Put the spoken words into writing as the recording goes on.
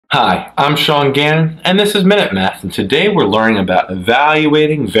Hi, I'm Sean Gannon, and this is Minute Math, and today we're learning about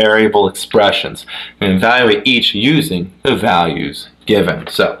evaluating variable expressions. We can evaluate each using the values given.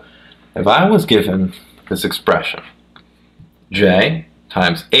 So, if I was given this expression, j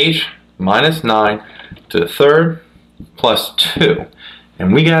times h minus 9 to the third plus 2,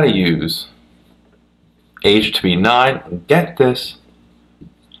 and we got to use h to be 9, and get this,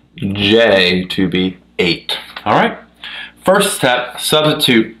 j to be 8. Alright? First step,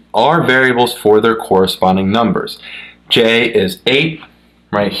 substitute our variables for their corresponding numbers. J is 8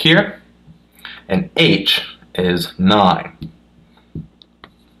 right here, and h is 9.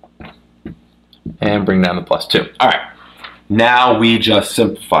 And bring down the plus 2. Alright, now we just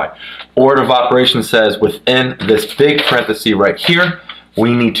simplify. Order of operations says within this big parenthesis right here,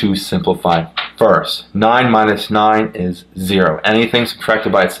 we need to simplify first. 9 minus 9 is 0. Anything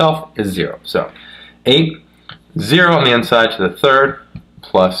subtracted by itself is 0. So 8, 0 on the inside to the third,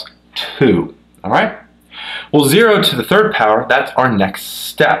 plus 2. Alright? Well, 0 to the third power, that's our next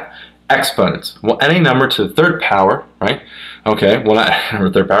step. Exponents. Well, any number to the third power, right? Okay, well,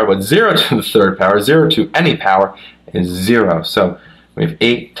 not third power, but 0 to the third power, 0 to any power is 0. So we have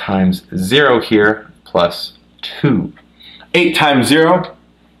 8 times 0 here, plus 2. 8 times 0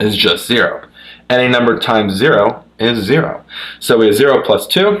 is just 0. Any number times 0 is 0. So we have 0 plus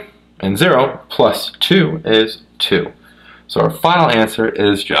 2, and 0 plus 2 is 2. So our final answer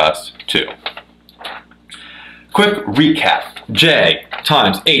is just 2. Quick recap. J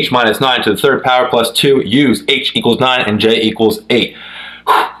times h minus 9 to the third power plus 2. Use h equals 9 and j equals 8.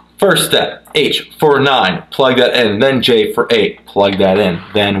 First step, h for 9, plug that in. Then j for 8, plug that in.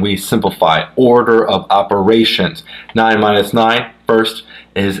 Then we simplify. Order of operations. 9 minus 9, first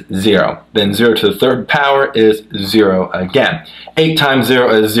is 0. Then 0 to the third power is 0 again. 8 times 0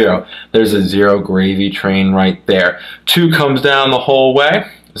 is 0. There's a 0 gravy train right there. 2 comes down the whole way.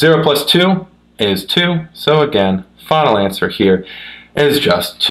 0 plus 2 is 2. So again, final answer here is just 2.